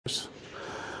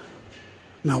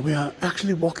Now we are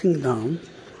actually walking down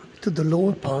to the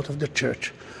lower part of the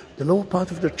church. The lower part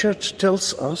of the church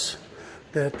tells us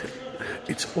that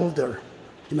it's older.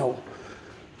 You know,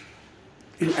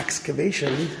 in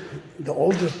excavation, the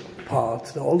older part,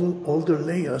 the older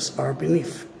layers are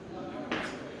beneath.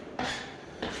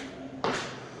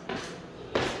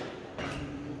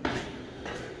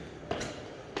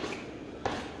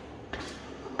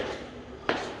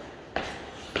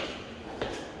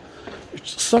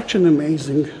 Such an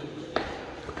amazing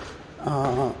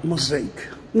mosaic,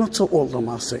 not so old, I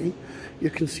must say. You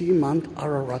can see Mount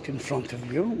Ararat in front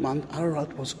of you. Mount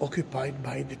Ararat was occupied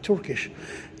by the Turkish.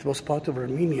 It was part of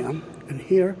Armenia. And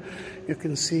here you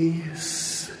can see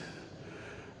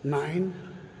 9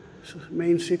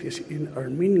 main cities in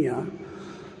Armenia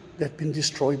that have been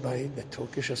destroyed by the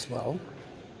Turkish as well.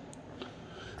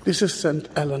 This is St.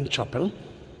 Helena Chapel.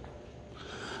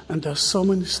 And there are so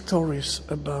many stories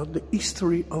about the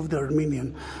history of the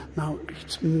Armenian. Now,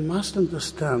 you must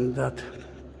understand that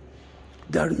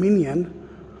the Armenian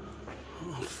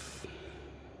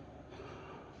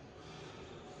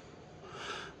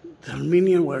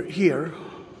were here,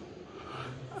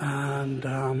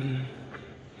 and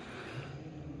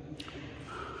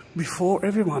before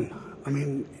everyone, I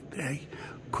mean, they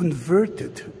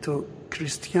converted to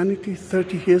Christianity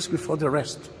 30 years before the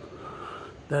rest.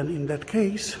 Then in that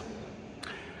case,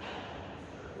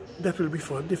 that will be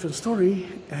for a different story.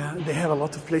 They have a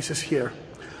lot of places here.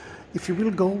 If you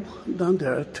will go down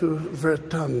there to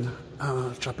Vartan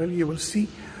Chapel, you will see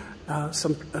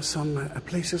some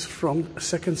places from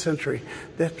 2nd century.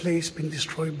 That place been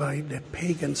destroyed by the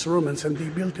pagans, Romans, and they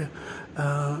built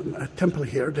a temple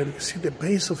here. Then you can see the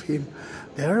base of him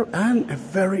there, and a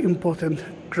very important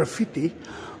graffiti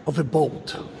of a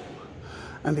boat.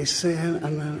 And they say,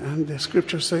 and the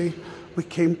scriptures say, "We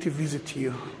came to visit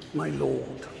you, my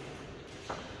Lord."